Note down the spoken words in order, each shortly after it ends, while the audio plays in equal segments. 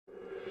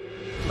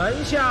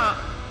门下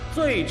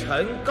罪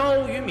臣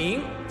高于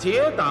民，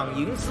结党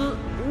营私，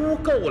污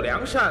垢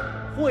良善，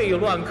秽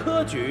乱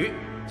科举。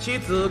其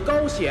子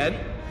高显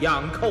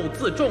养寇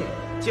自重，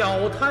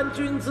脚贪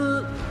军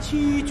资，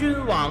欺君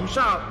罔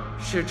上，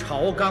使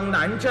朝纲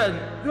难振，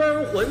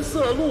冤魂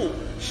色禄，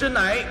实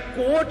乃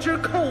国之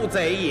寇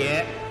贼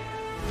也。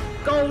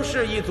高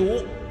氏一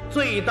族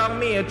罪当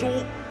灭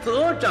诛，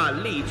责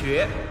斩立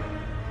决。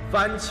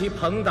凡其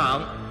朋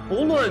党，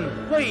不论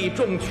位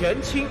重权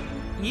轻，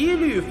一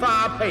律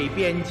发配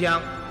边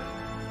疆。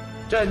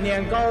朕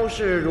念高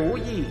氏如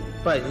意，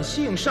本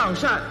性尚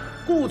善，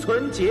故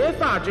存结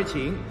发之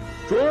情，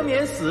着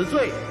免死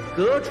罪，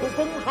革除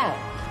封号，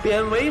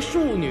贬为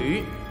庶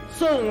女，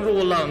送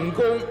入冷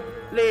宫，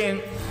令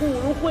顾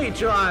如晦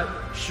之案，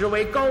实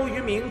为高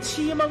于明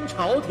欺蒙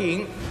朝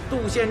廷，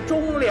杜献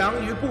忠良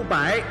于不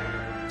白。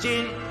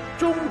今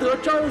终得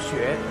昭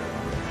雪，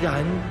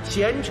然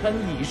贤臣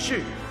已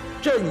逝，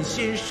朕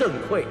心甚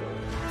愧。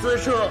自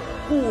赦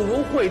顾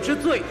如晦之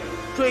罪，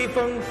追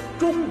封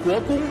中国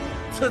公，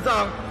赐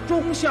葬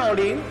忠孝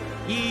陵，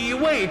以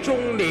慰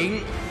忠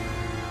陵。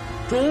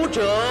主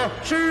者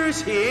知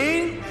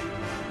情。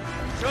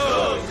圣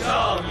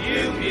上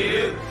英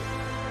明。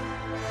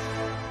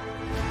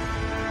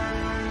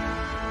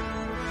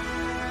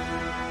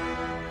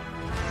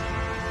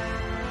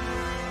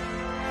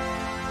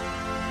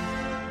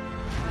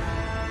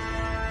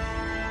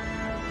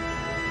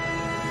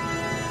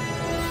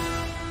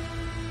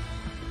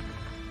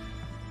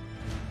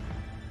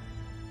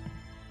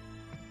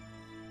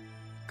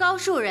高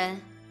庶人，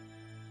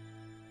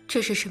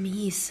这是什么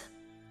意思？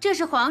这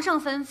是皇上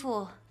吩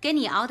咐给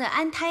你熬的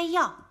安胎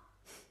药。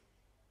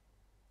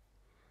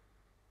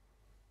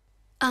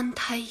安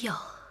胎药，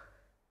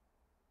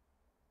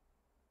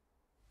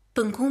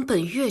本宫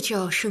本月就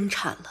要生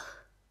产了，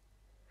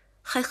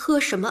还喝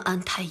什么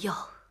安胎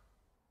药？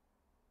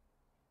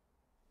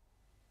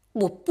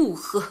我不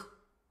喝。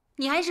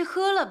你还是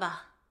喝了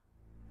吧，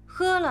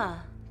喝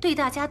了对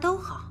大家都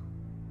好。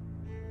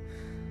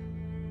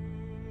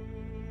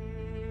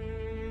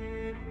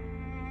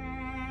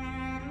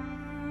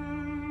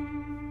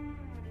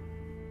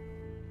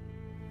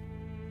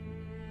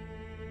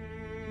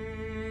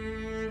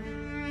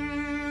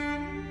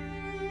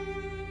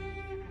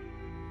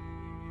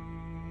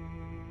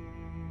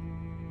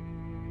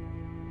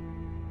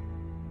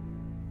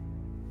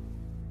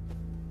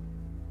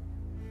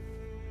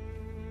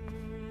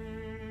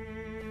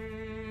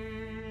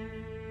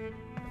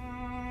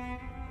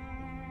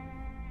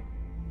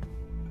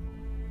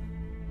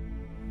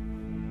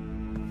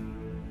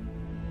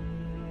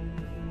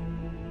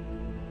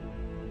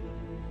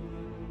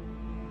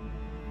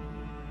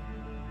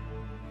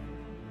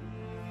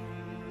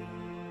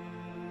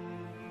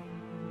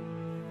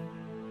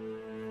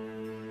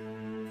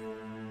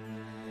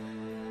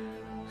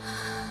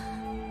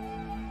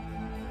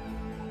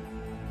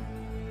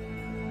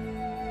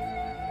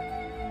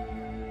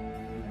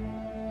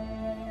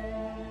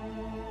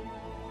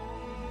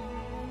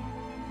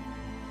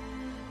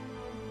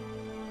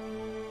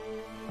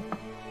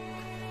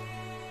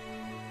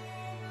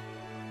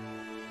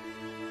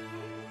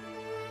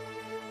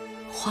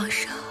皇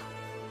上，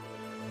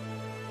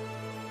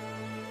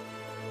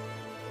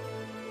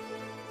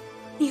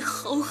你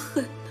好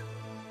狠呐！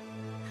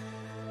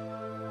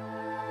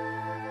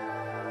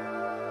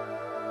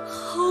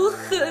好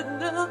狠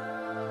呐！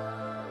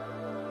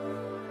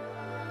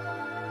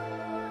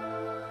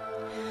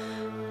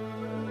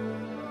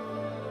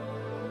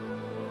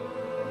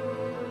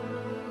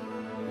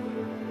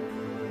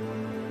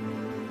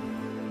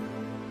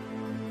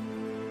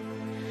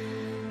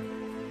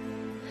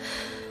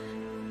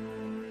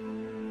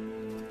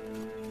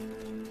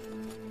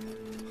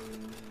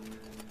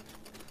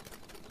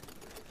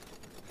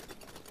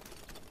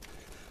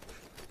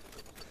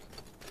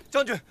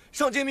将军，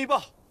上京密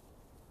报。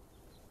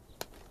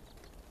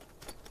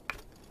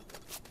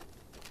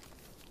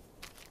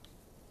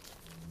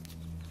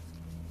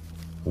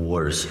吾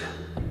儿显，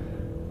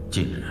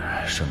近日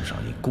圣上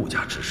因顾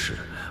家之事，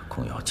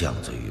恐要降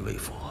罪于微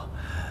服，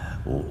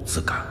吾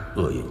自感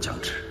厄运将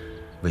至，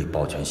为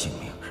保全性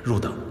命，汝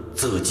等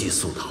择机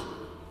速逃，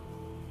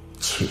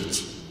切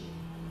记。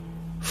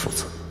父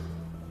子。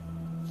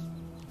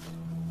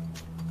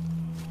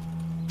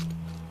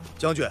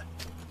将军。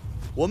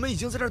我们已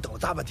经在这儿等了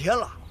大半天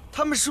了，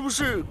他们是不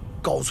是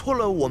搞错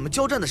了我们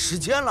交战的时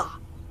间了？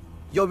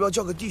要不要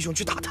叫个弟兄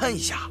去打探一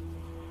下？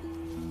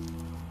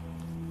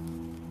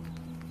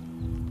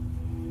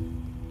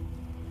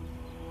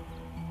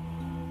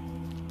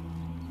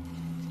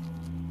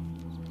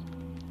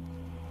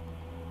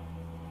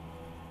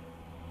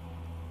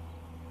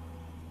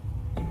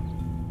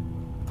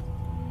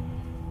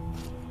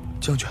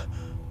将军。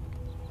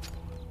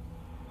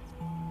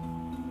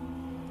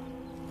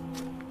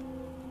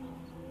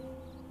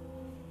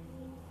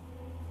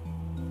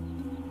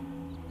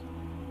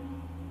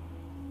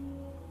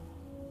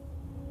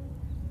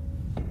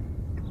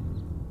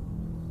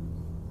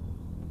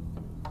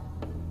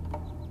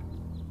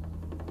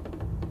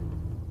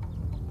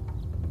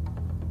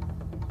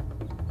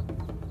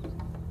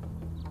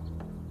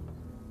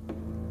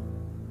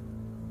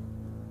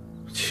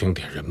清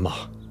点人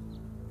马，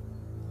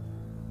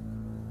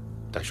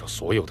带上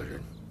所有的人，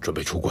准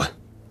备出关。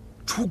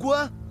出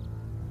关？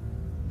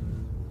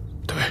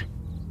对，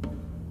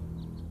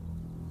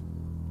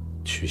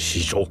去西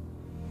周。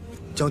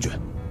将军，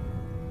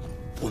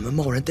我们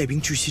贸然带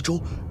兵去西周，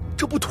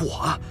这不妥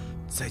啊！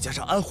再加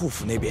上安护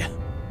府那边，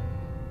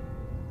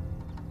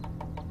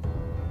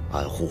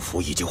安护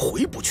府已经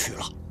回不去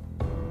了。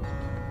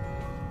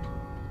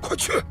快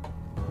去！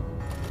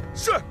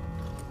是。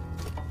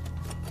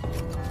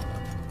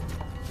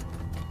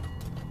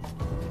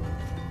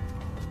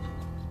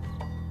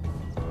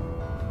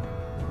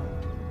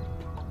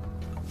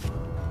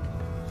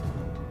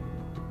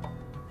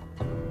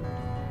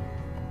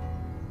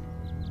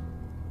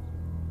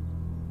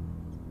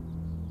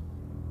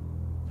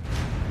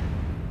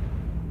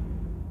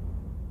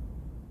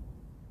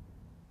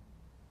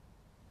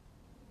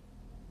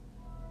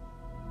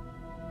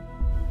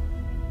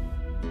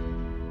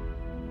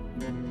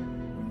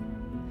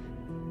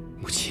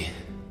母亲，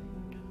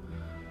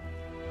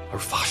儿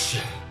发誓，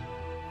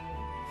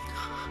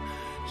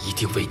一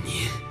定为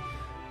您，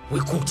为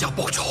顾家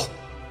报仇。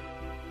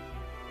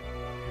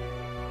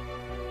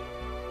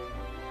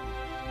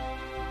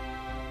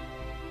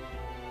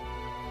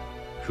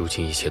如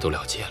今一切都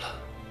了结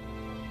了。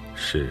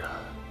是啊，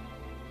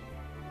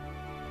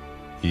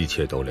一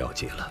切都了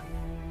结了。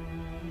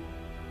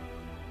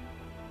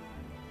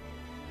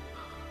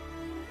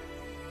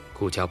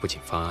顾家不仅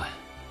翻案，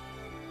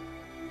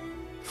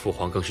父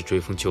皇更是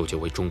追封舅舅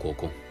为中国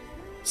公，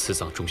赐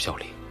葬忠孝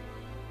陵。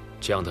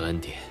这样的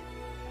恩典，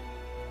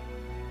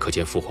可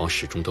见父皇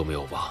始终都没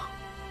有忘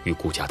与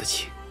顾家的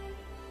情。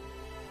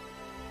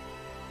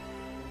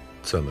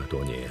这么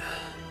多年，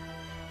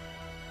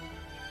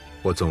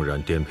我纵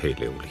然颠沛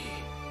流离，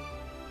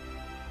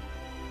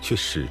却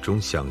始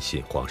终相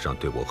信皇上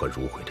对我和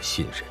如悔的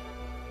信任。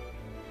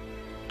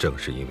正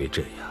是因为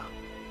这样，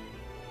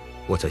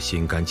我才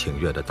心甘情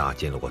愿地搭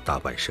进了我大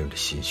半生的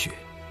心血，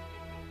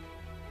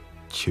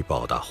去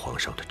报答皇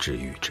上的知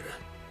遇之恩。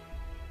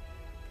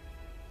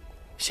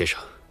先生，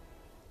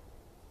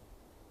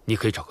你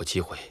可以找个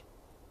机会，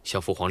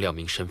向父皇亮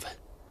明身份，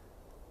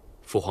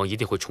父皇一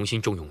定会重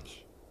新重用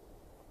你。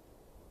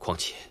况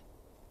且，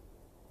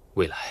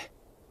未来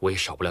我也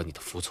少不了你的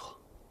辅佐。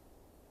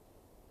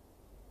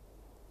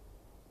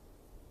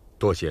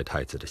多谢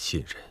太子的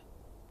信任，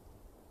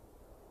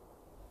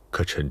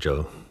可陈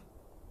征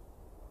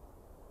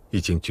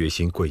已经决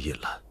心归隐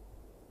了。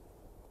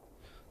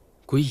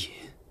归隐？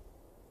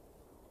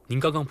您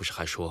刚刚不是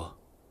还说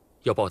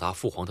要报答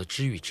父皇的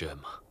知遇之恩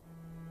吗？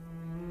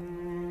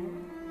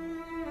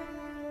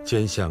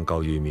奸相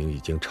高于明已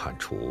经铲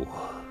除，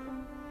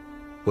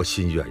我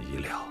心愿已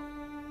了。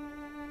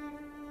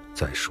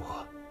再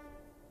说，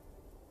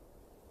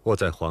我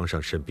在皇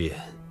上身边，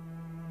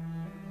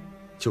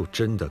就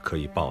真的可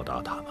以报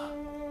答他吗？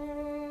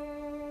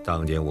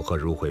当年我和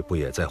如悔不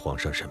也在皇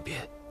上身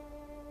边？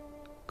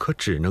可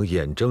只能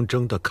眼睁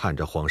睁地看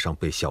着皇上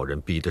被小人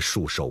逼得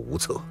束手无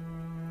策，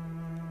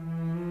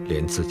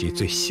连自己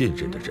最信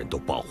任的人都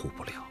保护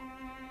不了。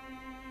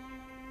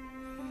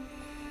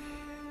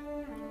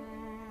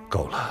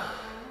够了，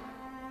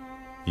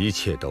一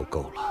切都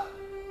够了。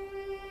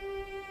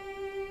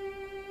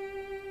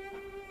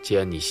既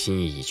然你心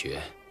意已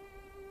决，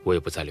我也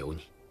不再留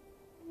你。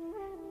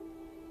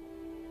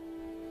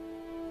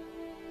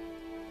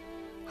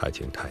还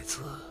请太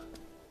子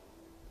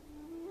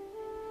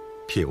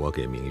替我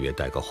给明月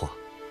带个话。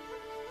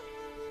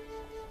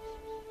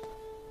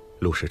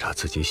路是他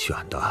自己选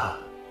的，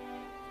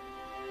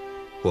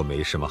我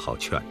没什么好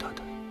劝他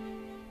的，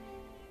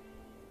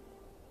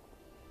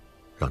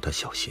让他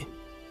小心，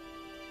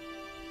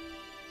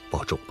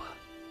保重吧。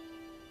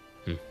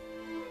嗯，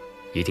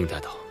一定带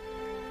到。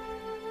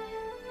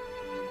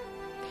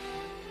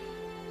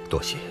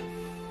多谢。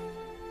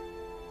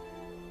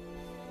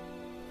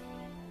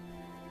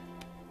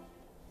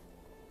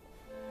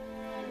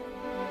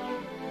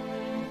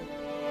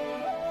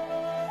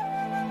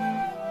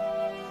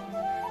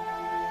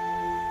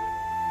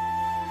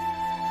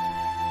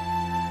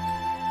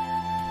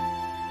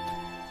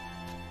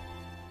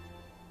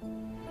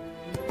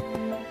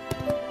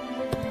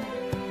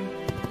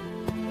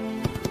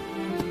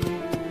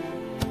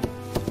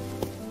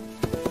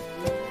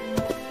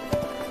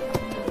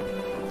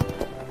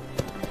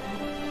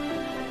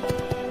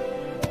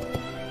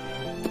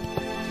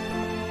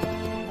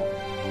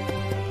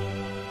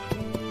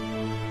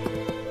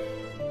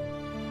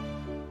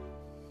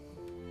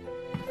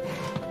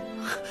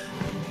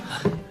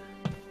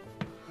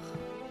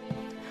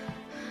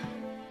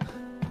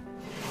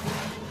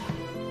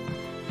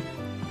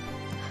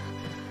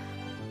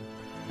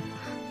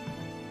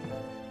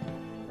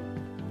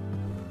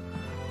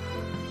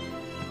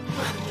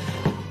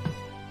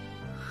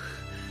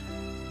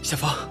夏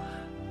风，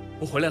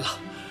我回来了。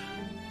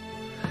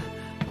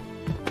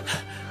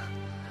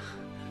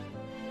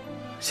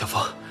小风，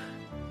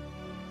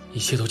一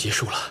切都结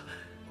束了，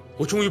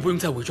我终于不用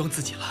再伪装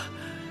自己了。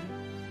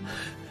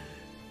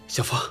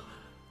小风，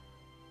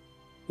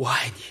我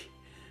爱你，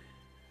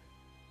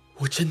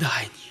我真的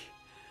爱你。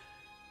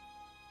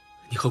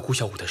你和顾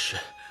小五的事，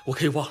我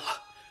可以忘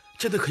了，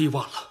真的可以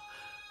忘了。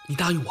你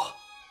答应我，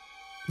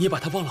你也把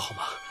它忘了好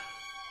吗？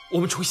我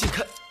们重新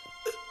看。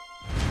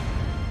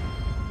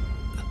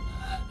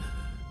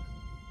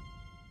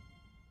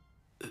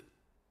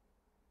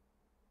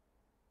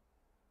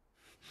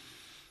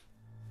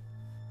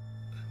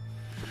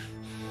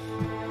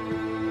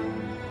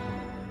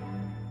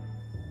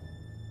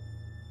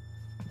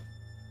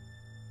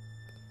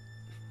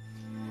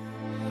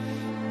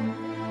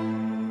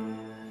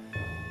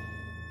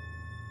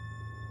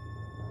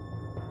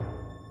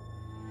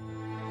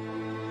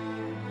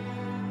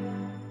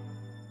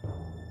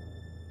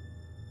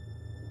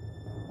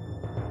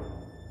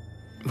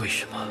为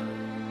什么？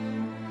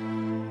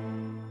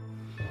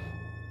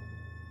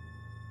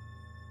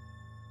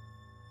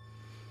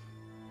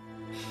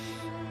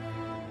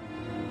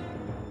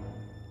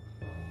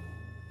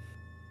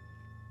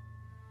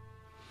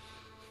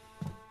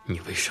你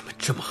为什么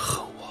这么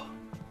恨我？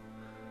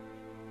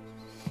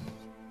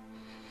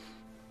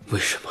为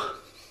什么？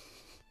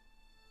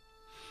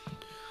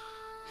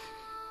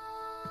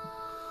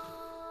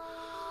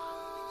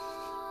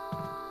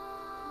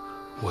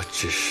我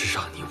只是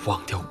让你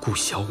忘掉顾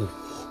小五。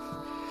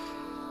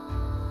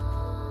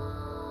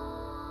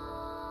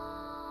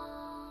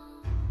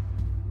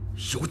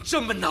有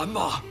这么难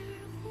吗？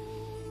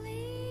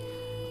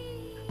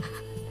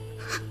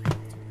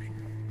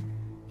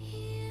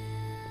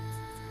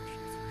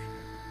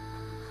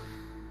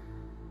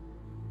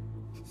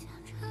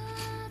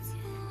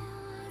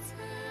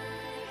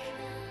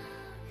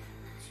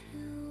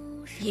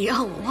你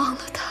让我忘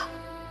了他，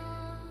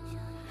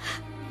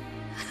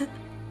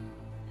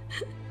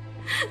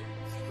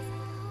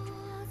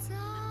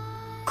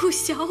顾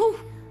小五。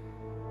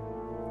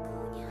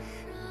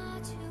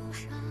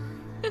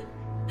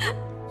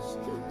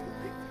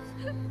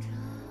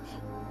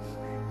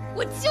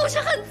我就是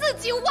恨自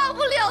己忘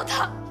不了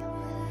他，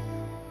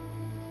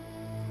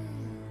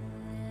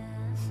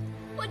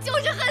我就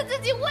是恨自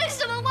己为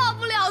什么忘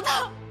不了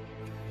他。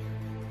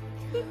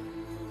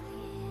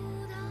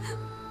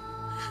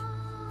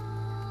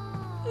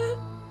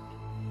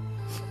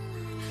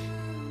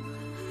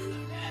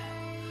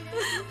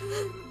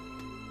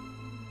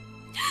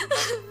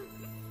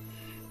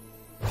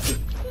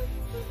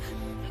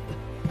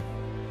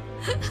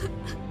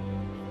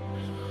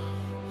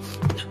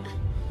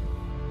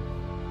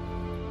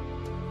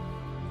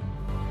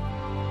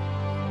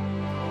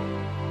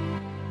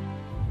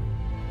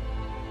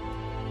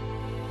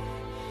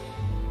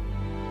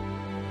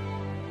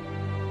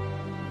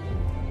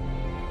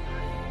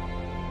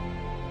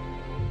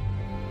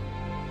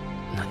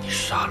那你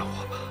杀了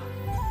我吧。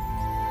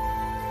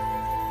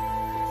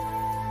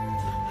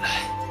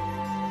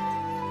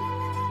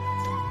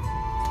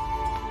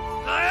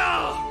来呀！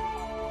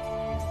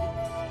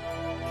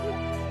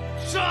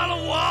杀了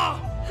我！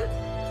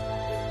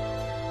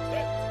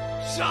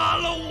杀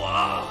了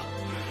我！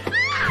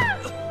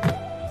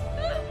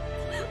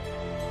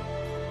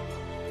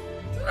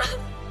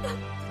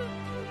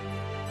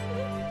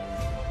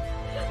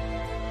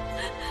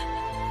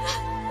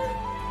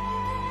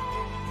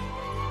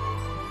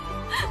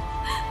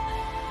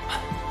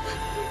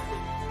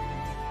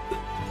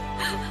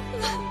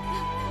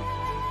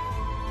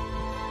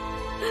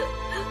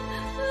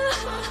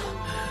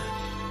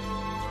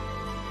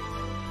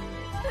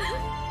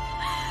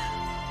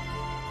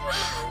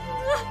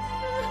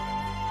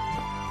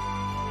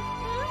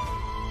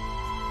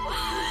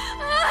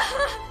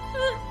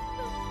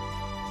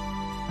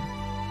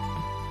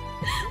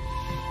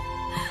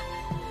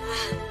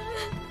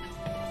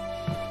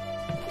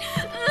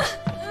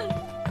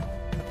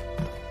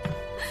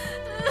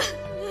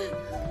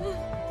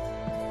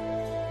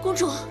公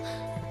主，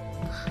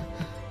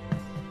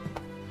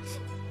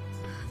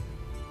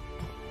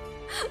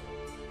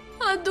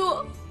阿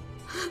杜，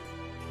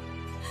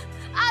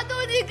阿杜，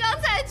你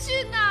刚才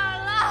去哪儿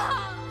了？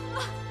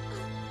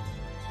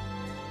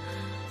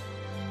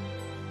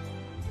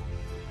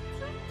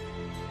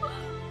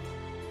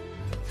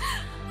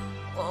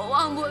我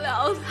忘不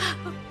了他。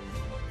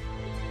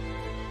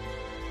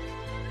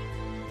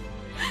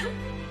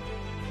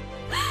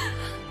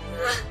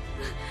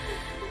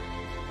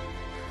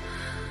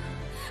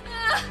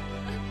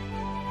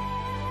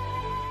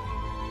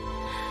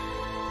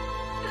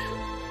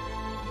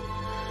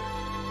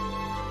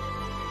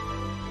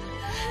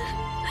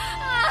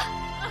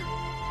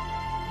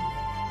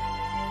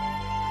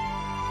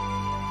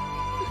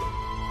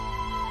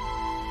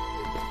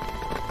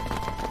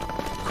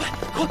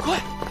快！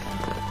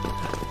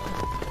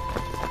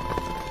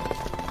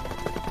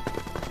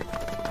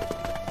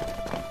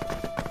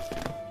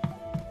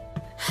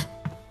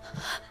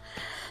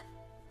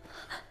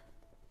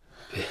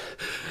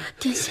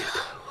殿下，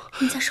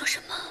你在说什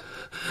么？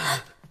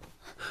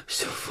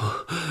小凤，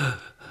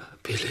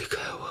别离开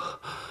我！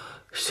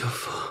小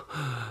凤，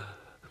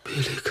别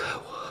离开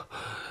我！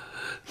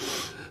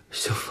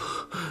小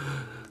凤，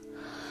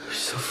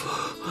小凤，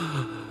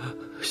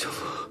小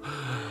凤，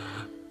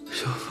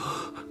小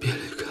凤，别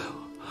离开我！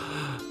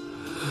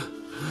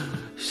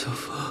小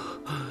凤，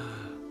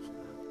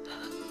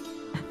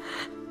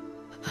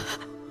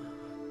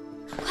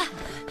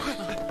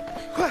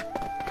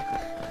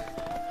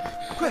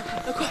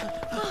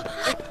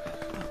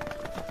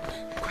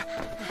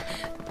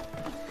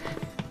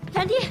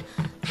闪电，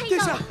太殿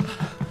下，大了！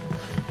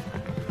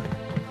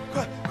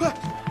快！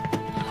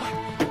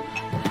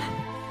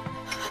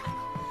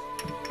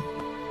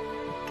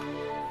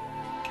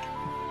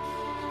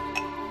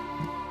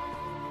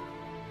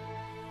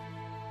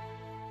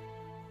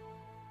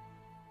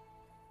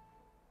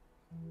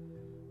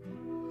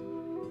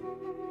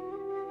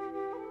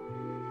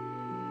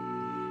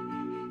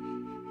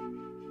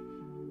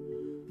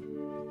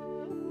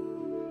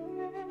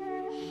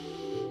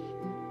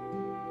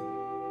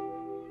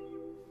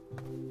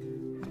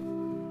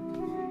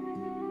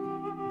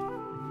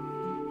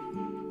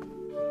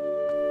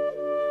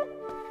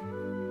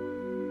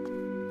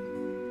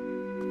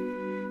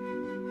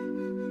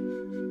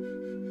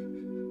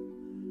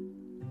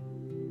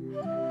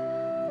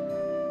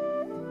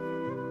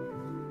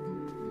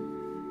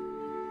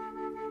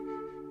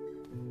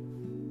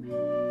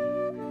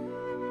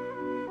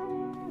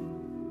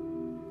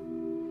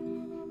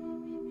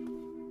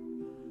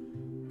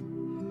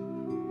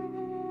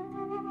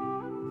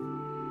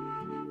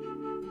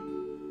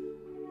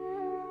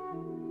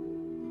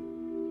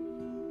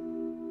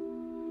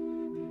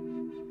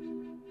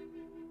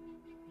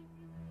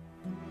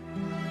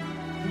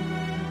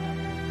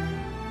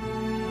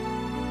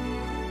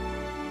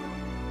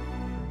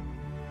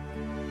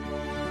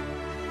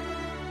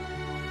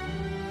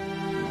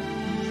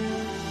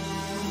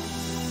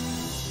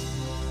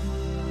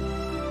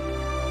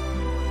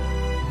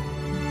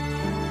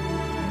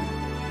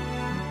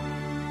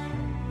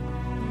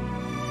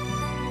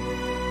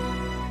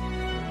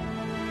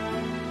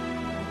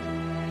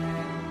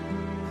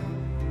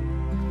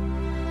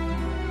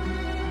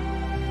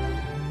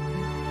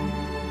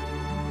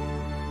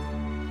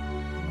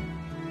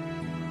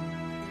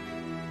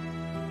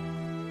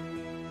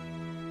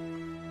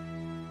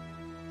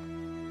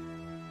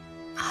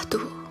阿杜，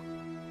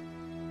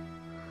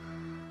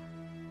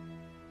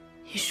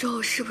你说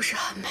我是不是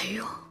很没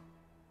用？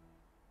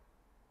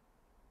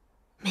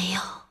没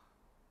有，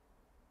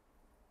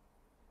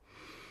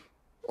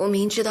我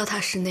明知道他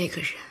是那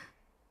个人，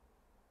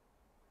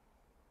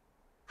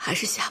还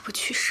是下不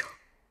去手。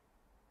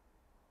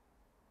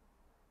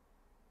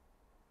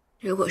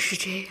如果是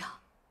这样，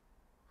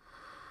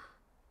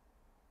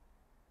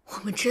我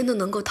们真的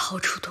能够逃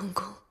出东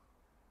宫，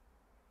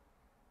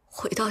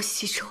回到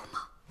西周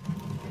吗？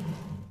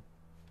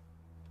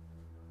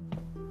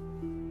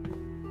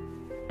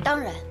当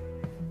然，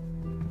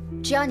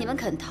只要你们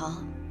肯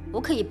逃，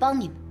我可以帮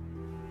你们。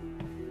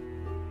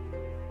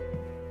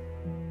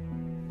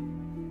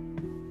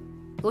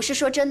我是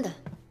说真的，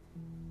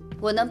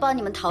我能帮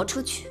你们逃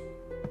出去。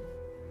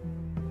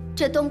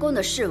这东宫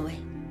的侍卫，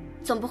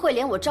总不会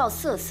连我赵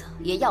瑟瑟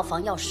也要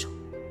防要守。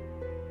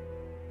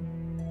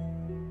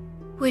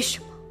为什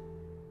么？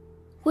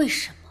为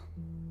什么？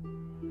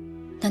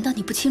难道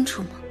你不清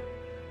楚吗？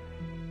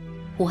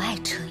我爱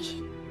车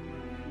爷。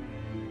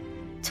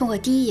从我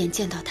第一眼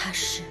见到他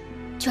时，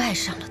就爱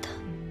上了他。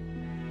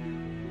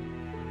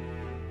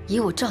以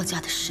我赵家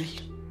的实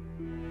力，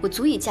我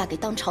足以嫁给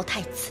当朝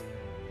太子。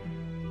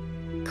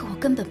可我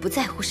根本不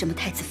在乎什么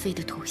太子妃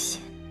的头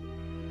衔，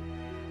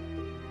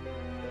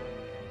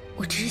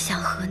我只想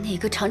和那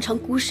个常常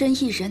孤身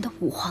一人的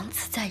五皇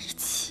子在一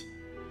起，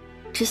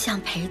只想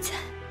陪在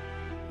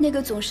那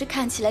个总是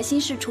看起来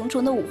心事重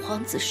重的五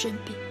皇子身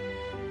边。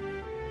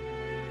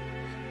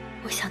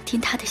我想听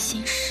他的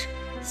心事，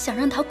想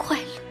让他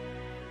快乐。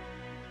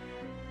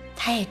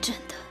他也真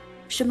的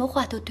什么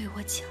话都对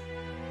我讲。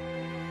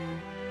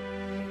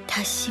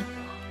他信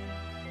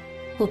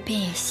我，我便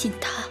也信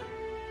他。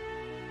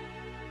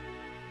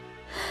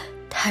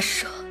他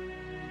说，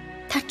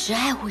他只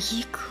爱我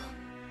一个。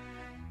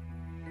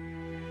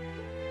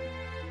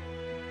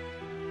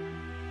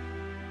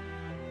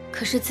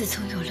可是自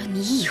从有了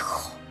你以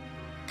后，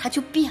他就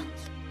变了。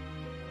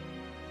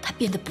他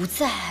变得不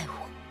再爱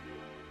我，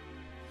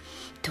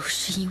都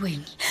是因为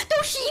你，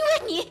都是因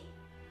为你。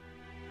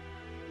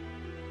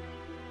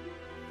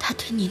他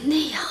对你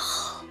那样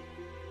好，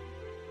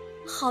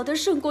好的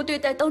胜过对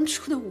待当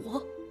初的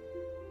我。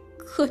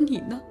可你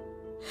呢？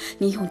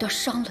你用刀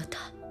伤了他，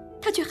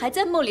他却还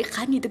在梦里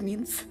喊你的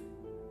名字。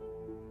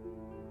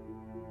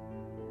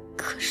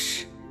可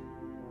是，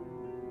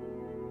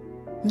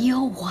你有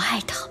我爱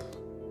他吗？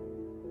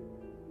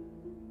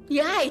你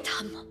爱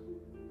他吗？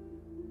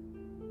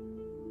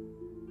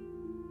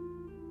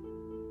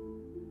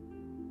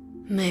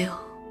没有，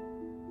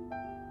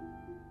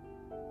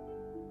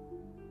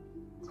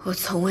我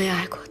从未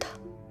爱过他。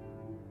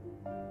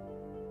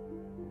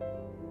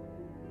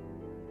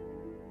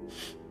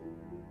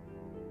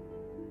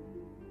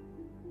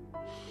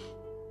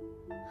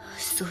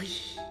所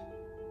以，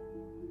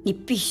你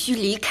必须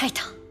离开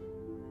他。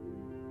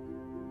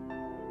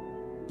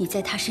你在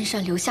他身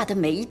上留下的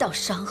每一道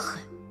伤痕，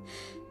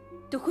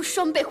都会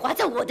双倍划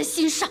在我的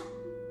心上。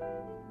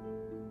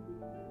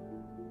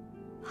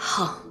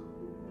好。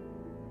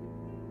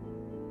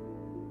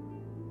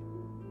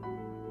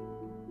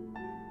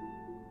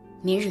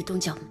明日东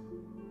角门，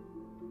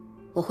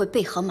我会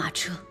备好马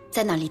车，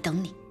在那里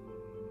等你。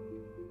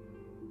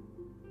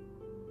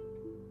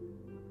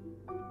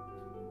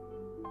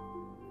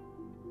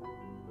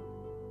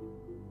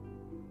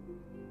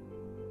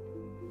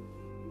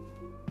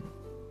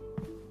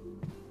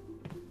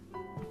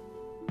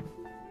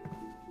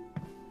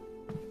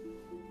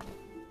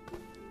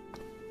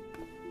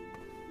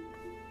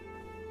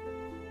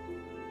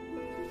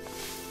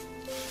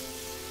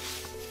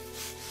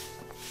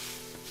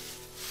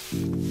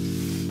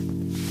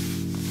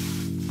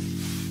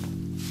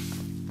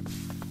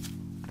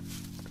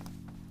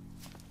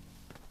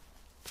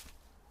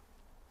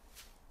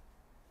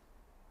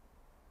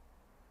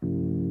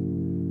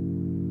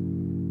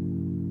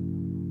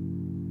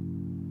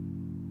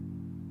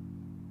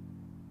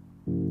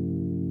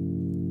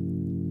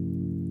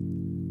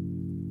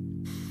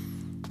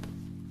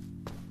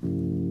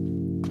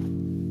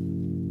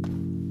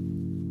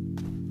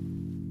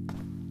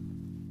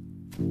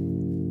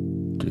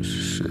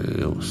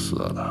谁又死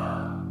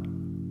了？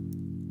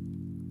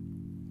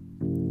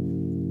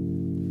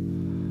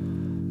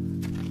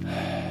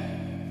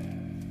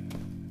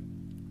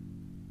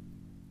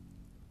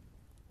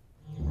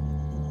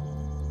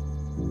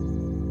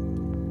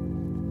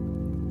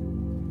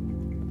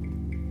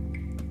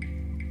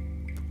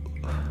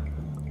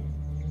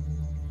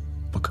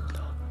不可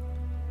能！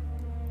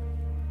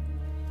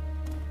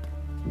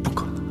不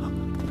可能！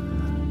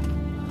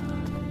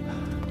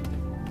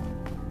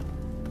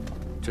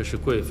这是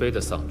贵妃的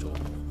丧钟。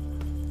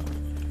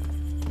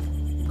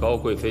高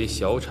贵妃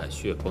小产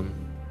血崩，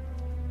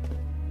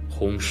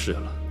薨逝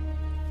了。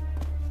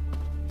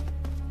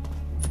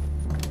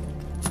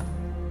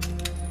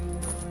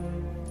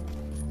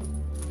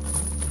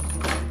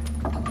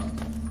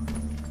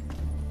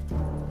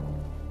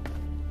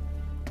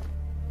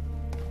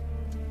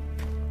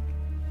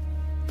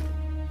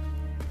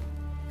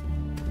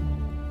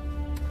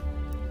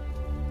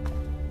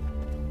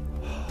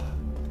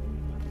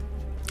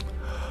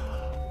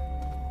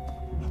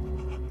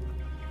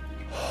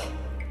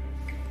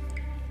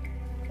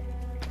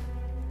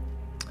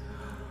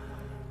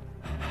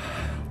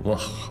我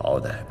好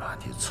歹把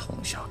你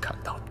从小看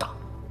到大，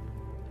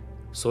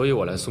所以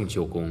我来送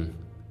舅公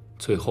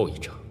最后一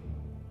程。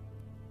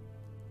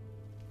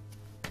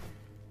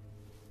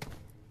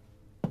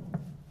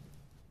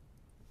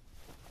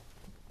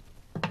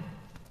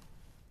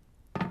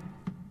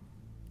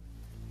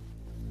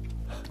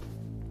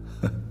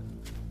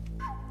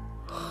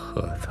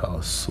核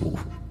桃酥，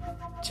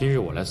今日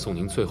我来送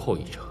您最后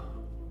一程。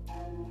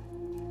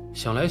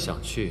想来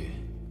想去，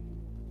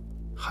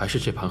还是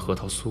这盘核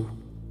桃酥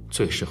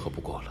最适合不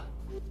过了。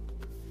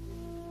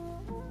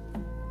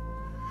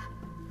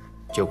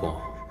舅公，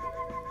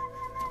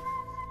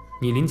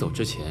你临走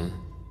之前，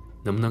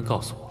能不能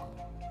告诉我，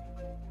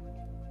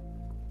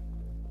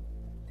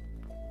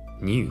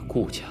你与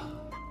顾家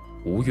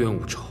无冤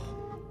无仇，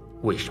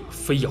为什么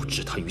非要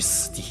置他于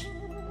死地？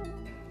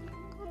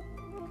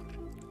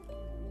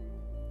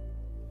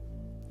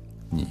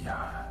你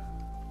呀，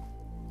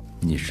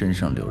你身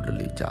上流着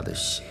李家的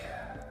血，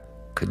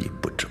可你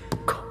不折不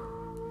扣。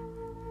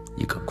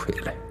一个傀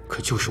儡，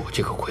可就是我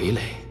这个傀儡，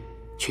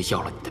却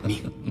要了你的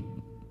命。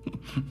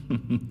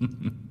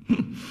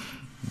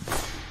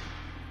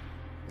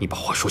你把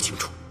话说清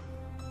楚。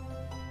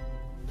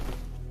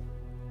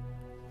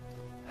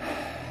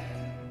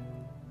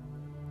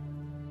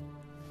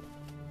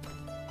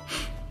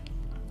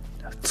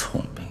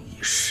聪明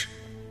一世，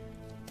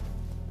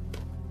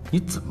你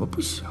怎么不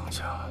想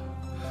想，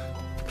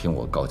凭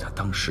我高家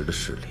当时的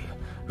势力，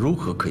如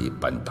何可以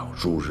扳倒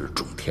如日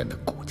中天的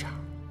顾家？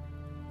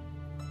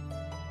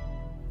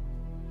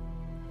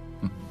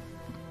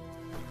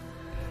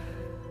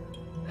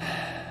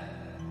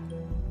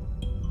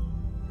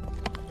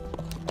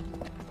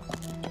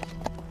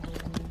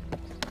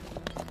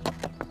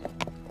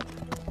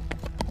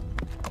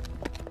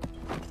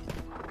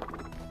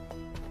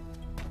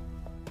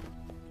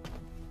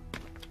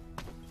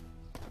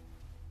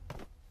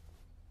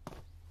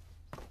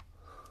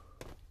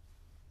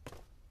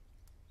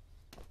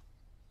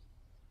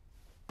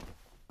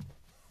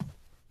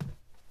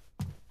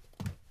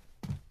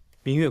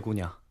明月姑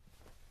娘，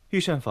御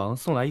膳房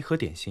送来一盒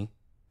点心，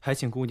还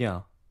请姑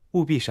娘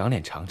务必赏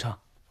脸尝尝。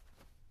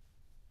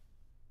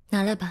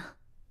拿来吧。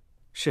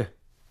是。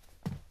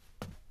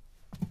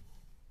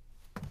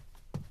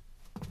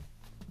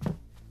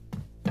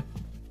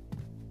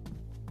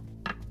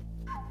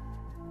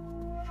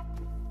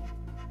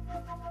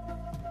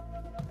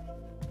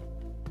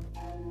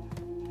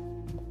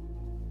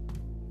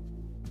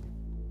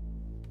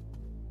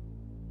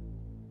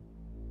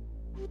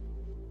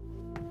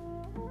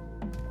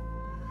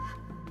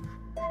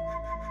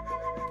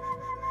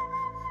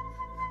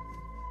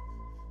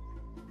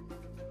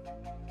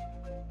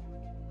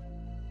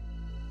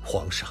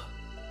皇上，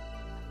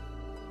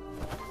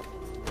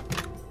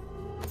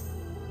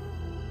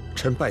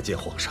臣拜见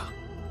皇上。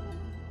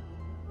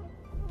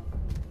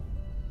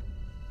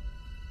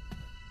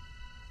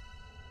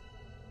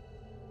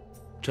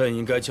朕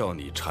应该叫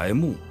你柴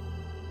木，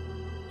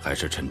还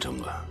是陈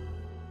征啊？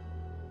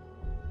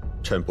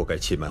臣不该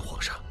欺瞒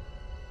皇上。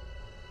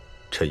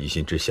臣一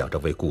心只想着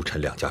为顾陈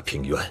两家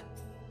平冤，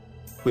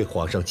为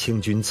皇上清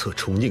君侧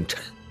出佞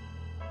臣，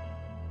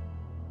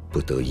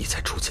不得已才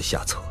出此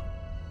下策，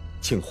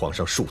请皇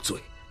上恕罪。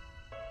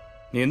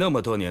你那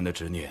么多年的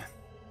执念，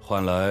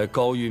换来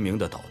高于明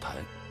的倒台，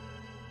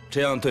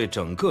这样对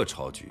整个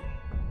朝局，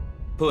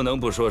不能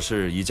不说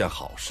是一件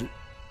好事。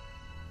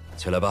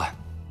起来吧。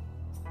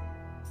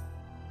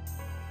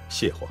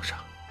谢皇上。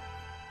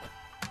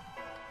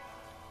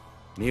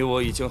你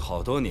我已经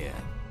好多年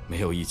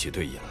没有一起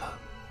对饮了。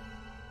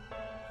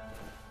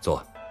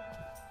坐。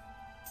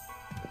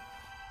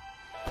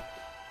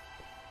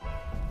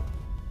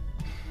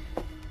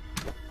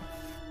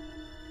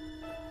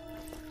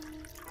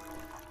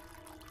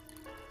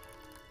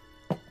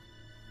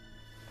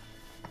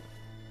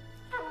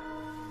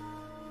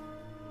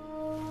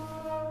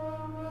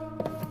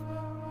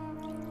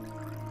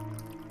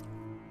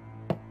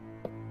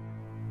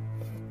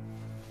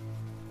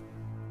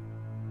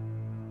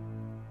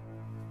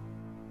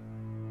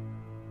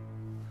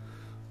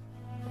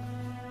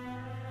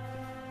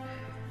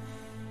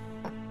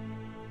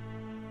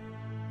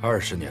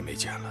20年没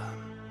见了，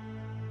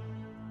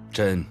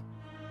朕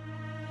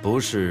不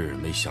是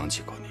没想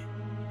起过你。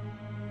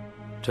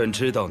朕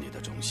知道你的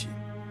忠心，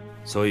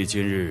所以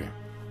今日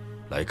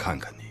来看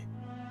看你。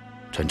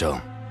陈征，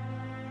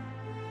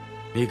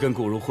你跟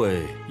顾如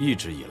慧一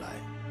直以来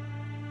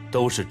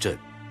都是朕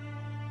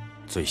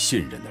最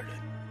信任的人。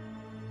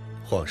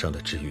皇上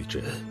的知遇之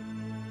恩，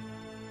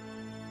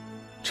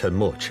臣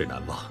没齿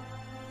难忘。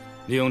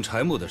你用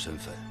柴木的身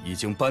份已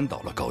经扳倒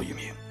了高一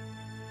鸣，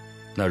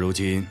那如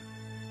今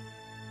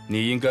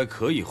你应该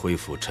可以恢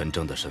复陈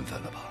征的身份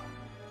了吧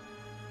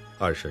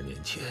？20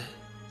年前，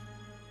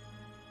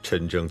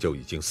陈征就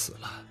已经死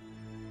了，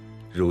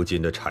如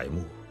今的柴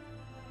木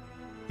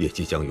也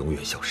即将永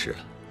远消失了。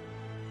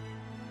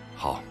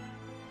好，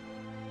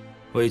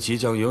为即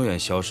将永远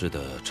消失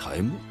的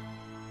柴木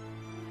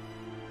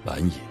蓝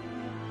饮。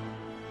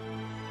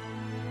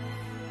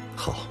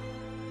好。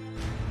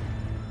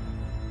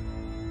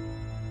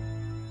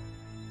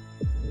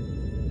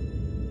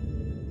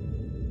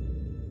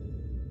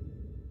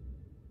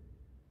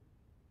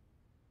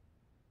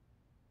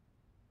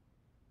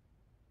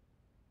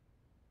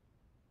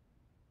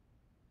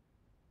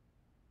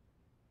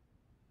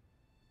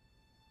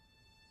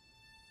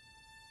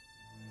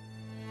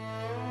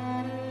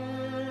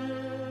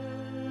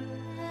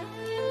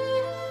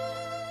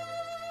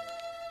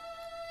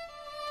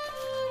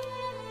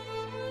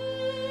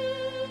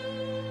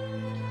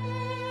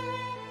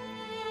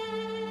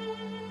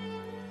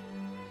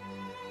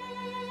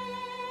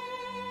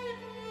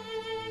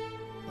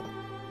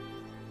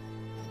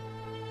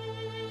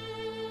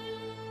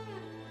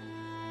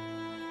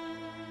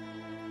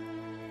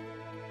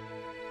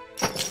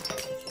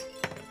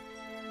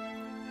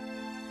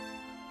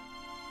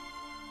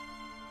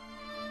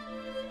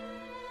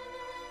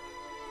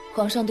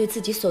皇上对自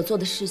己所做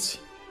的事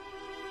情，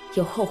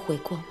有后悔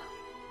过吗？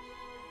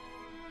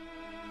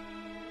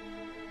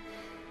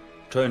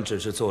朕只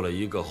是做了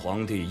一个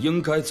皇帝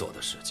应该做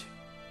的事情，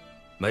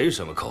没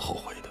什么可后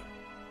悔的。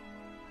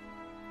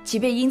即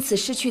便因此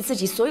失去自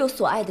己所有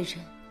所爱的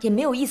人，也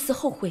没有一丝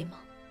后悔吗？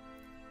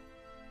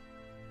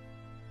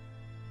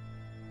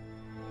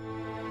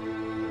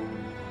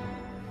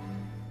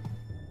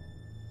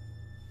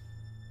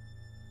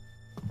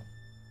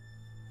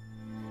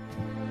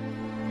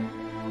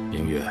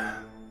明月，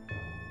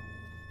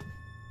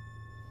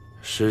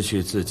失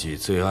去自己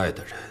最爱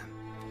的人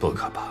不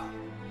可怕，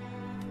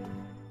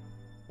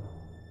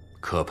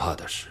可怕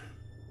的是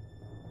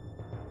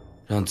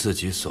让自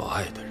己所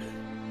爱的人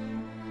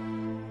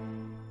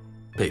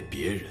被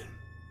别人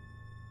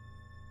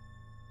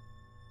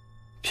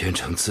变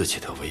成自己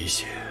的威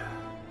胁，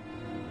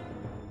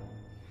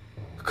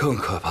更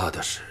可怕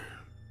的是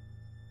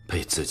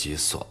被自己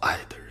所爱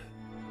的人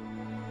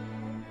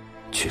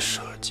去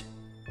舍弃。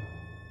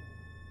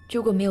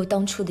如果没有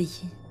当初的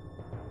因，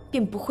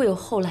便不会有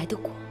后来的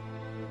果。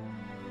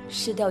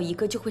失掉一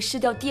个，就会失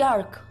掉第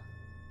二个。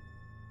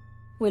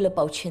为了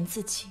保全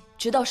自己，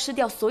直到失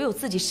掉所有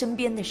自己身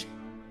边的人，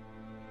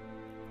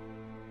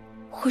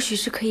或许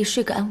是可以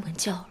睡个安稳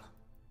觉了。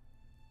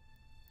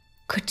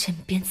可枕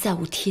边再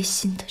无贴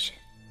心的人，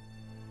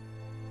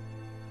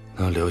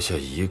能留下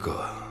一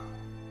个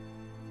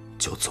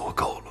就足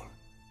够了。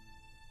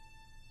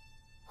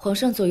皇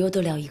上左右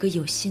得了一个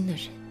有心的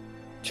人，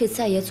却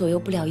再也左右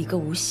不了一个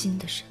无心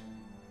的人。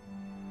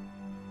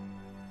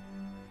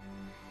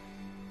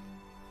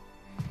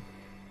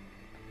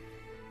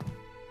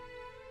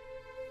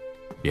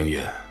明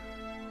月，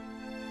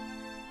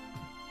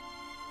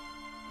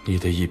你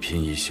的一颦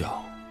一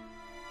笑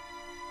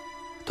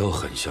都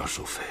很像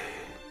淑妃。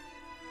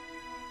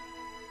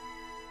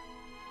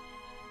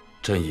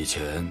朕以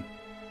前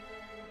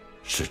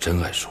是真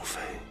爱淑妃，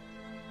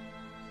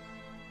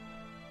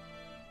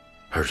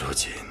而如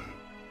今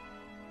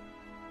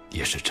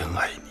也是真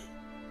爱你。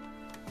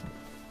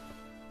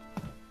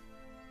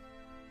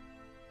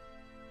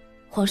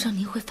皇上，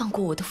您会放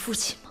过我的父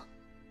亲吗？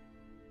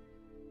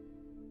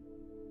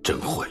朕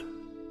会。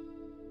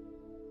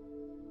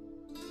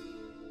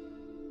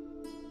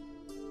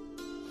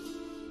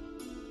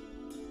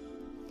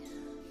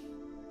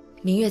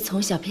明月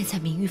从小便在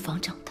明玉坊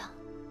长大，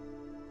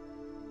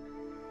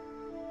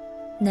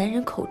男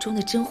人口中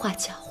的真话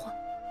假话，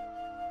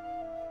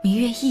明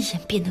月一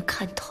眼便能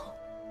看透。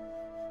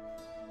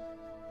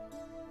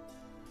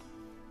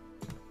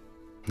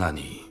那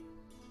你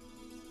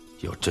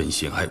有真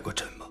心爱过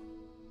朕吗？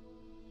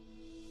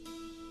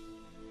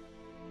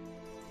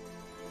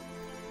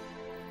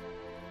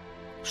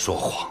说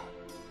谎，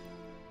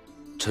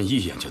朕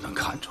一眼就能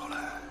看出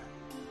来，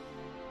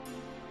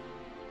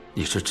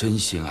你是真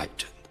心爱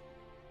朕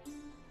的，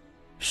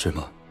是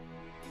吗？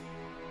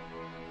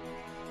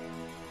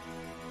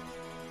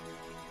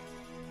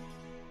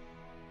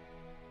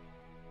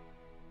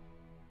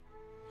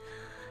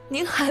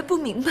您还不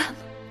明白吗？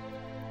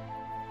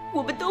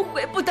我们都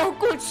回不到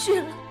过去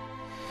了。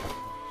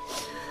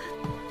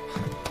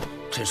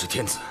朕是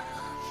天子，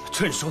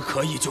朕说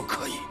可以就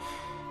可以，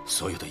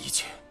所有的一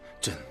切，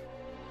朕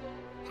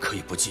可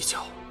以不计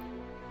较。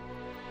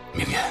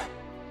明月，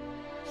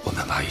我们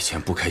能把以前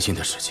不开心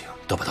的事情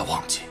都把它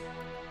忘记。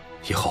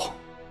以后，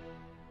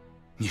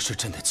你是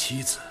朕的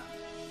妻子，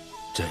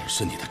朕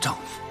是你的丈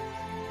夫，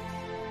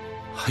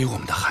还有我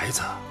们的孩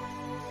子。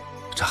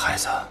这孩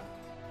子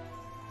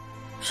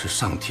是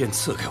上天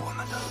赐给我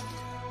们的，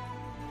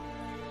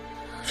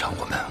让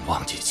我们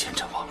忘记前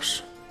尘往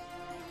事，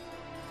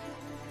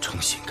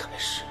重新开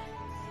始。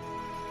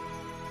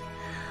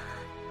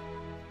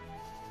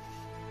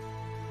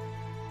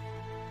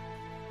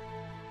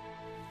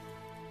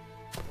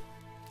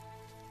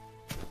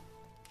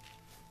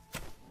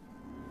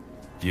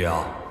叶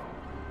昂，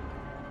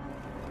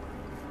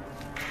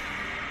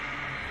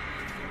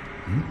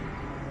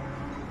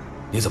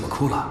你怎么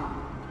哭了？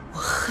我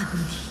恨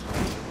你。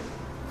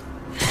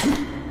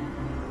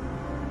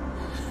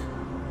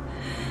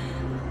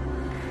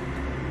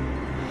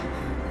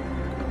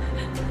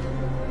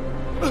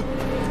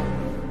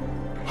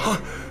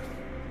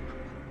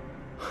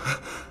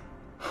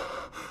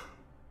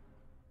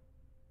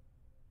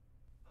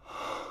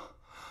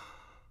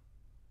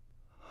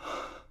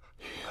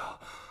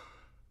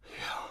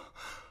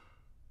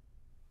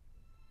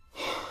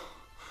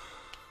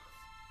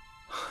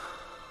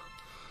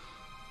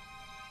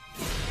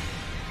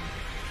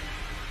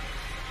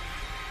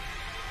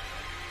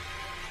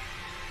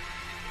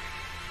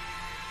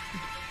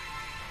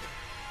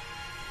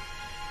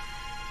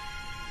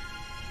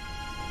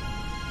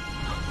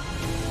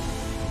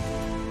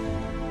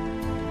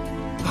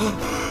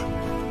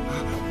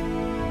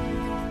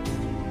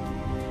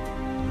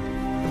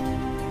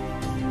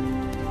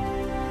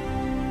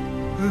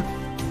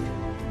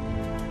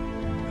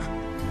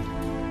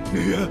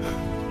明月，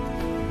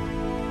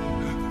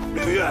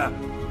明月，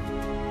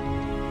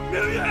明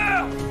月，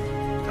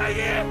太医，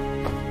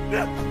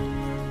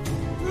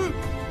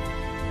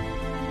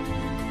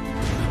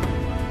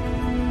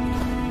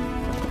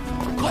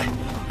快，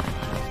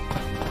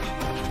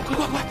快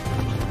快快！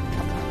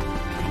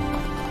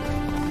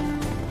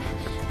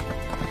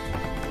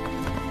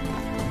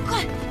快！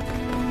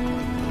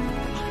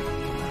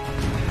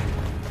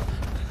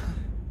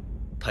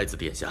太子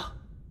殿下，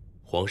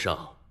皇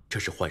上这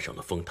是患上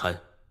了风瘫。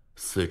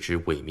四肢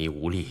萎靡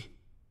无力，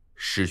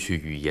失去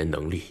语言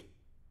能力，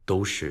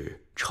都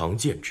是常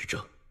见之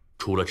症。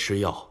除了吃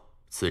药，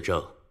此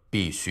症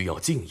必须要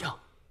静养，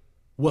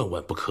万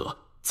万不可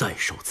再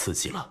受刺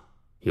激了。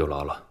有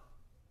劳了。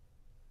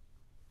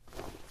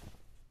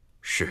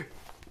是。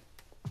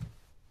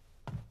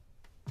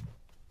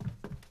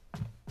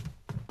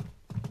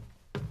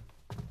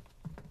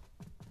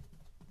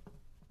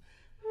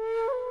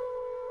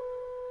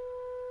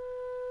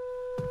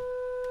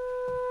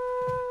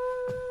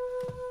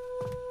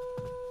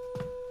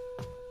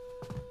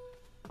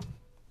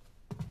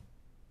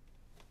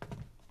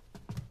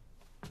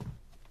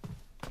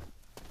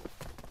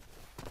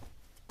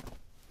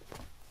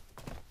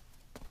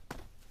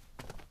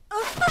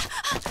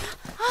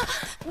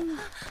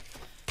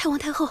太王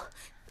太后，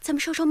咱们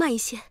稍稍慢一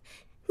些，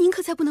您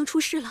可再不能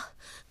出事了。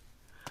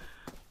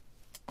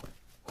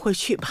回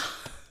去吧，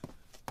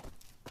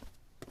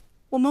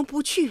我们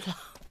不去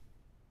了。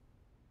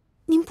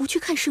您不去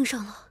看圣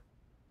上了？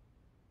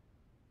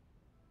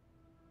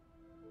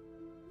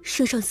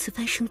圣上此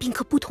番生病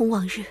可不同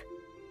往日，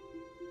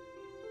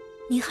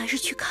您还是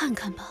去看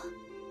看吧。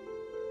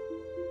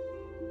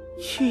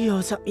去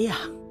又怎么样？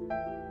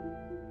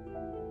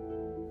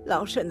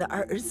老沈的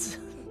儿子、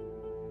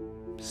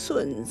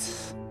孙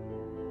子、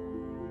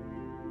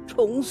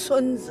重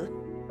孙子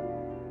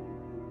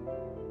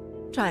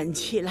站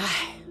起来，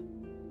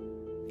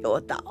又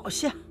倒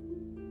下，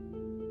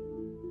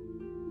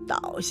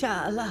倒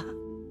下了，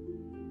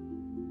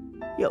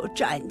又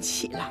站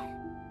起来。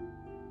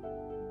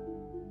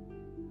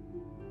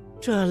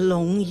这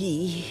龙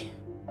椅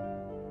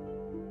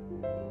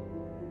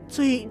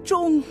最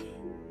终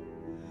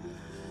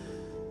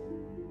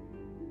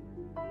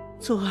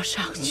坐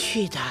上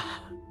去的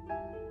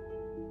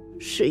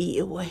是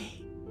一位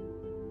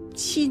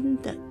新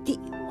的帝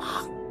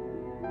王。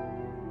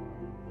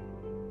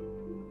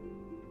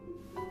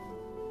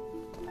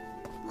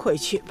回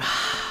去吧，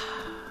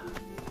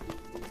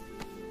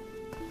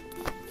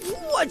扶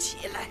我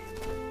起来。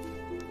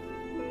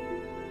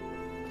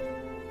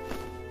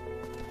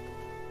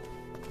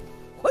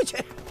回去。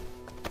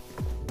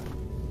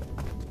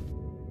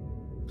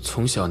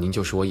从小您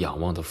就是我仰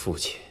望的父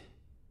亲，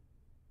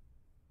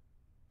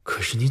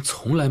可是您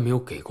从来没有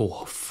给过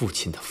我父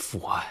亲的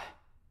父爱，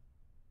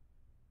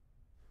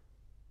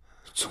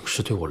总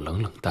是对我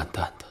冷冷淡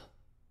淡的。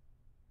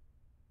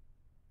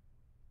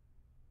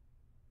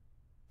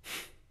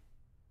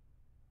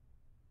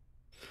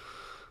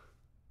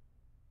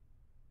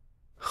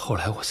后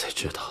来我才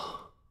知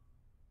道，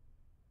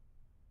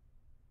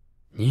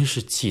您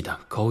是忌惮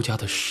高家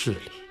的势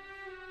力，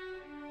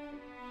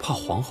怕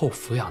皇后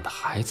抚养的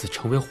孩子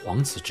成为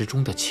皇子之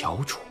中的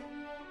翘楚。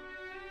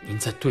您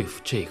在对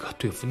付这个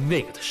对付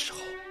那个的时候，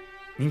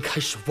您开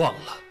始忘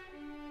了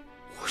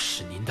我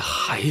是您的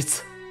孩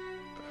子。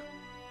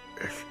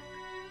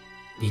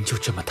您就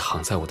这么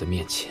躺在我的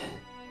面前，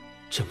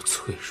这么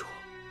脆弱，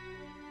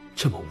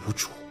这么无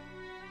助，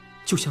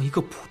就像一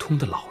个普通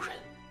的老人。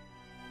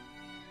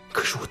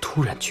可是我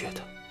突然觉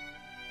得，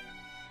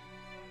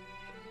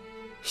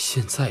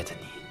现在的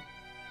您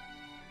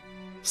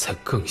才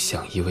更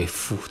像一位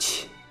父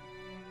亲。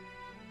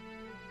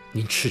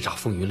您叱咤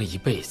风云了一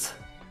辈子，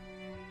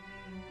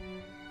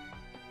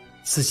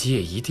自己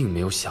也一定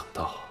没有想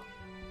到，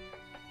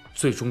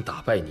最终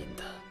打败您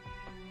的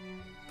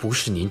不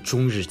是您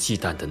终日忌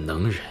惮的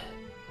能人，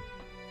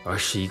而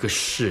是一个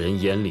世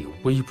人眼里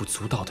微不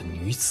足道的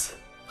女子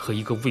和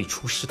一个未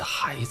出世的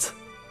孩子。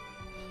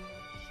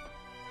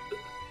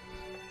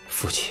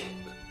父亲，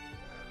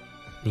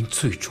您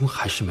最终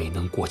还是没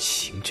能过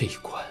情这一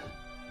关。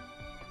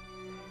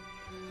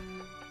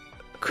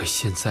可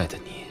现在的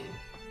您，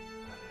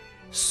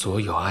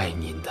所有爱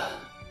您的、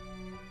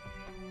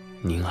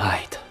您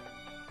爱的，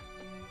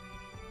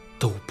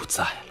都不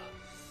在了。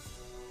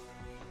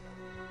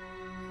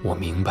我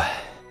明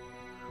白，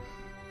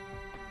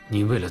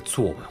您为了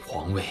坐稳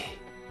皇位，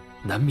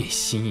难免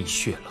心意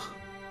血冷。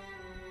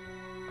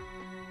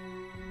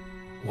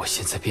我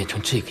现在变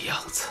成这个样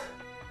子，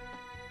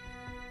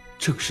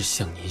正是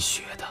向您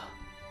学的。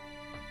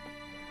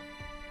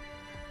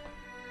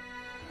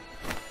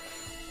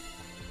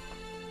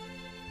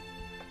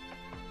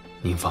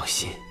您放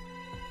心，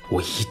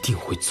我一定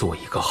会做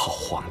一个好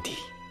皇帝。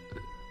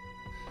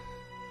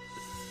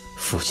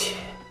父亲，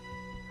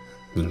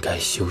您该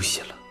休息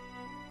了。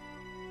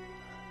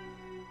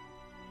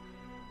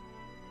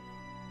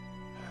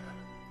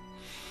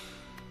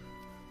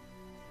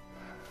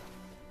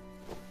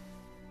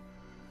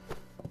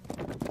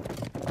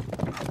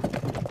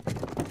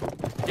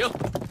停！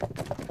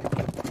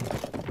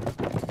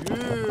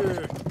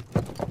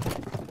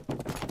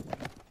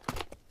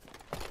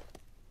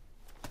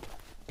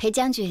裴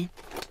将军，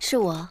是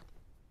我。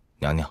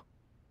娘娘，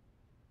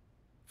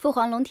父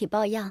皇龙体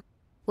抱恙，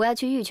我要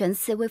去玉泉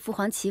寺为父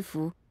皇祈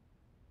福，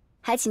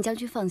还请将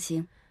军放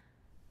行。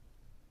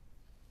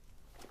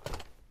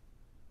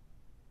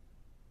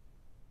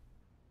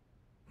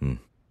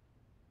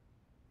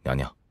娘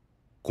娘，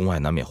宫外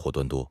难免祸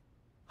端多，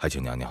还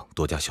请娘娘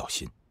多加小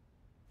心。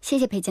谢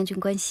谢裴将军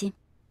关心。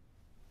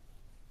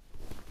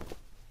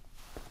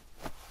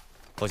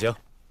放行。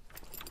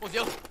不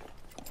行，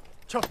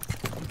去。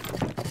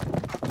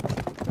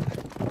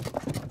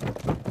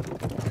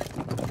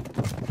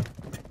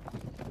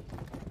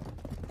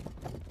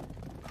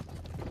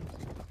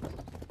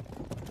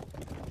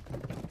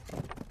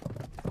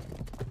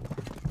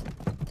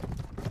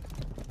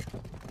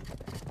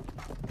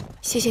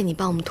谢谢你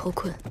帮我们脱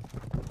困，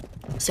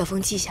小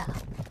凤记下了。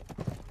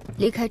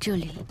离开这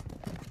里，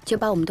就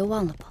把我们都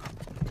忘了吧。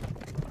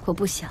我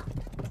不想，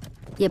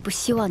也不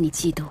希望你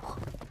记得我。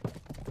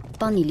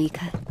帮你离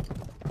开，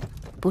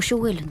不是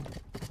为了你，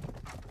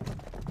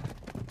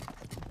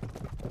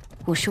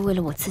我是为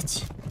了我自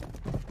己。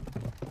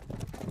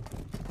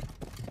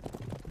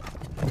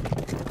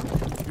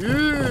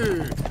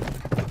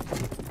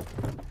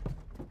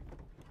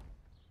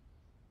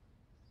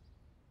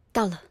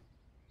到了。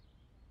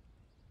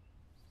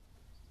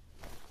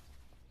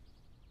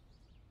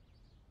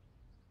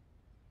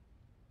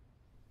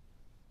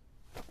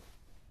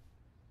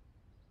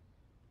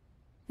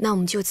那我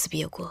们就此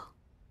别过，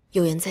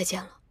有缘再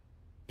见了。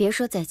别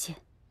说再见，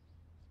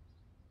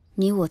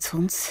你我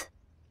从此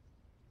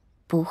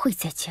不会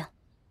再见了。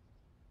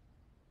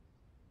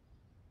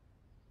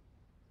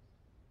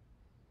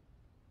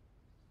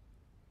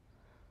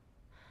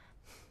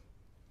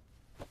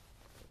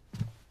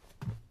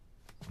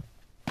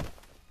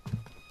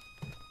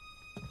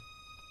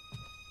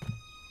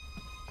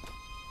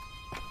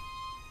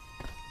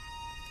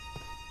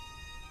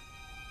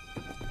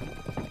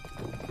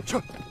去。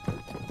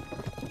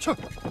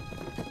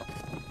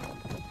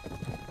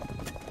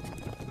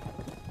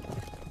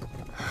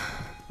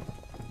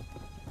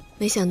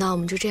没想到我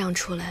们就这样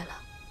出来了。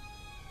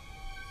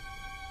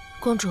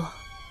公主，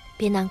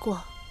别难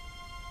过，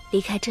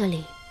离开这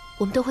里，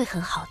我们都会很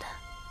好的。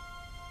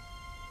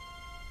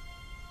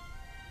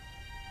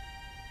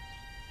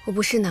我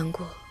不是难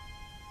过，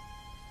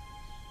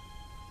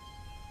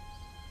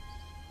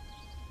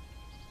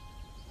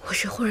我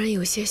是忽然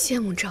有些羡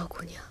慕赵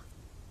姑娘，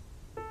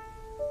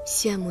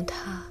羡慕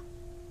她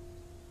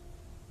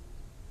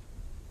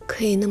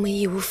可以那么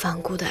义无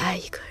反顾地爱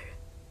一个人。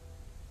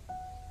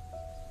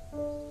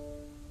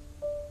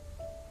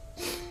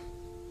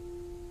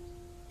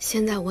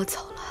现在我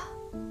走了，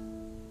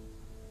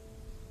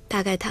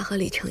大概他和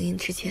李承英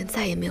之间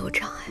再也没有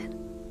障碍了。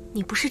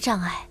你不是障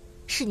碍，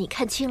是你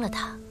看清了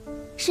他，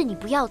是你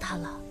不要他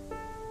了。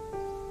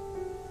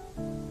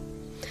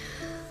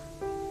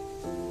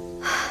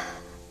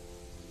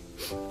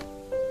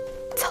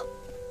走，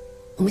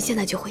我们现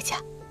在就回家，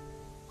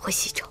回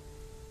西州。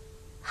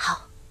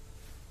好。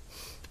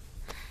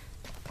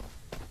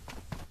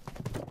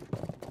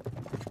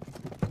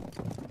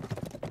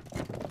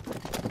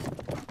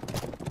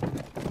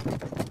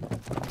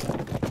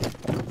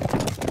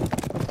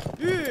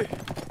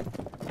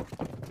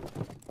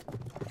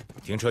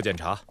停车检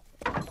查。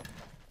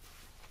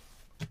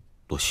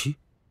洛西，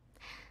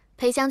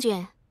裴将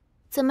军，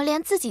怎么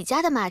连自己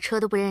家的马车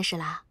都不认识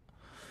啦？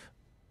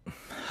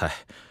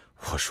嗨，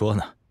我说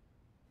呢，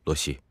洛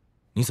西，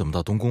你怎么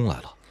到东宫来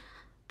了？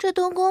这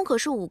东宫可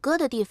是五哥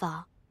的地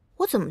方，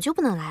我怎么就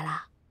不能来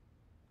啦？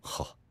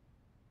好，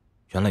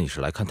原来你是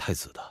来看太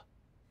子的，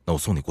那我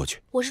送你过去。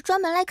我是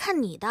专门来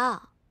看你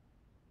的。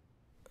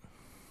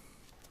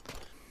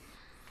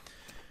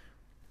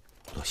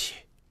洛西，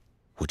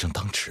我正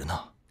当值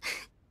呢。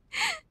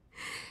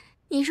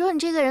你说你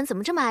这个人怎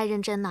么这么爱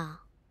认真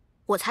呢？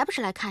我才不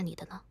是来看你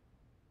的呢。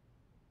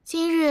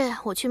今日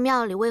我去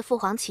庙里为父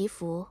皇祈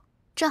福，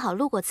正好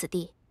路过此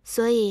地，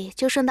所以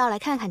就顺道来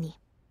看看你。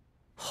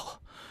好，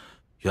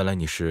原来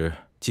你是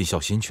尽孝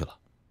心去了。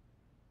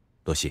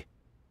洛西，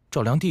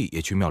赵良娣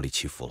也去庙里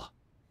祈福了，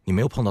你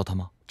没有碰到他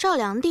吗？赵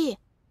良娣，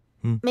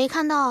没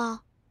看到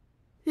啊。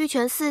玉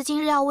泉寺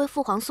今日要为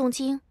父皇诵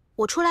经，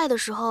我出来的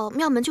时候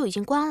庙门就已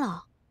经关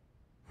了。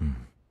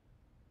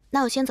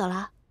那我先走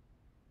了。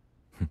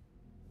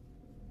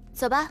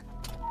走吧。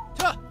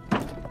去。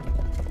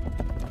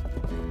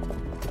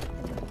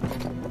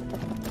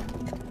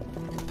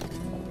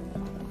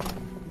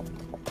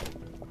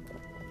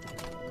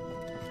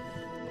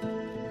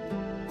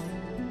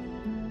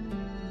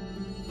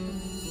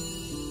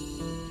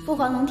父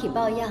皇龙体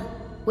抱恙，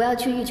我要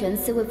去玉泉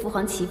寺为父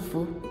皇祈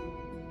福，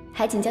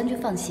还请将军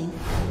放心。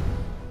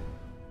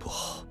不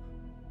好。